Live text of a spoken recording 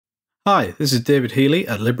Hi, this is David Healy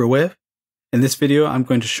at Libre Wave. In this video, I'm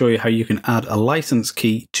going to show you how you can add a license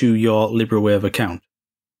key to your Libre Wave account.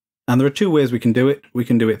 And there are two ways we can do it. We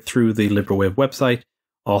can do it through the Libre Wave website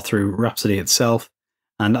or through Rhapsody itself.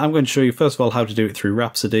 And I'm going to show you first of all how to do it through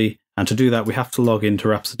Rhapsody. And to do that, we have to log into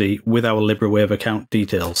Rhapsody with our Libre Wave account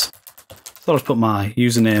details. So I'll just put my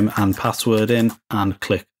username and password in and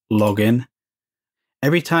click Login.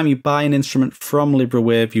 Every time you buy an instrument from Libre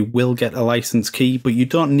Wave, you will get a license key, but you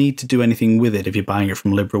don't need to do anything with it if you're buying it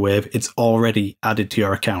from Libre Wave. It's already added to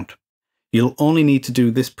your account. You'll only need to do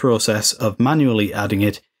this process of manually adding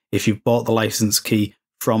it if you've bought the license key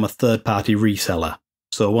from a third-party reseller.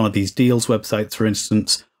 So one of these deals websites, for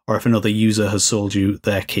instance, or if another user has sold you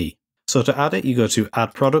their key. So to add it, you go to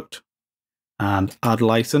Add Product and Add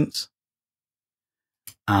License.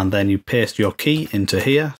 And then you paste your key into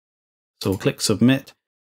here. So we'll click Submit,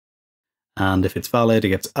 and if it's valid, it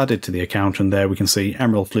gets added to the account, and there we can see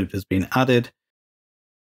Emerald Flute has been added.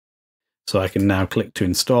 So I can now click to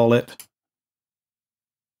install it.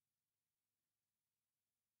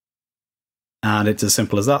 And it's as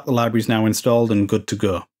simple as that. The library is now installed and good to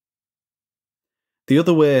go. The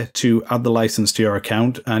other way to add the license to your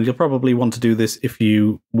account, and you'll probably want to do this if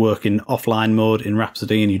you work in offline mode in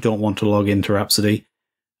Rhapsody and you don't want to log into Rhapsody,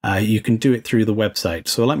 you can do it through the website.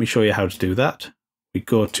 So let me show you how to do that. We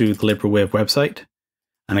go to the Libre Wave website,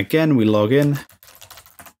 and again we log in,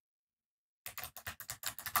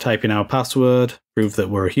 type in our password, prove that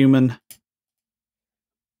we're a human,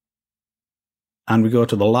 and we go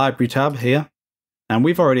to the Library tab here. And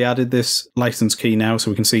we've already added this license key now, so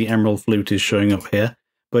we can see Emerald Flute is showing up here.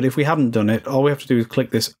 But if we hadn't done it, all we have to do is click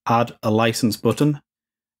this Add a License button,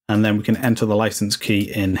 and then we can enter the license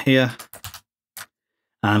key in here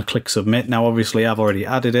and click Submit. Now obviously I've already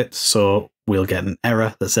added it, so we'll get an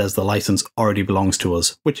error that says the license already belongs to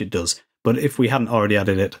us, which it does. But if we hadn't already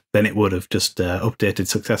added it, then it would have just updated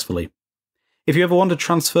successfully. If you ever want to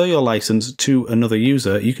transfer your license to another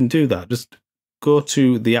user, you can do that. Just go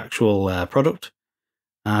to the actual product,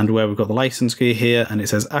 and where we've got the license key here and it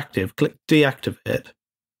says active, click deactivate.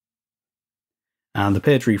 And the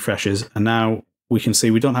page refreshes, and now we can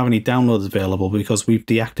see we don't have any downloads available because we've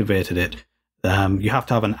deactivated it. You have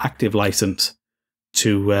to have an active license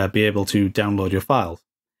to be able to download your files.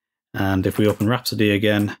 And if we open Rhapsody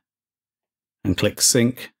again and click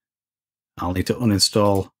Sync, I'll need to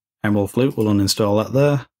uninstall Emerald Flute. We'll uninstall that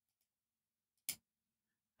there.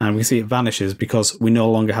 And we can see it vanishes because we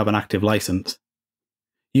no longer have an active license.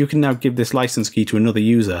 You can now give this license key to another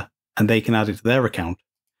user and they can add it to their account.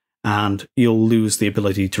 And you'll lose the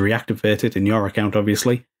ability to reactivate it in your account,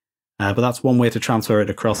 obviously. But that's one way to transfer it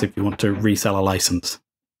across if you want to resell a license.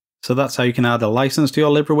 So that's how you can add a license to your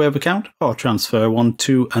Libre Wave account or transfer one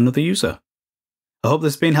to another user. I hope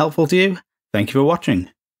this has been helpful to you. Thank you for watching.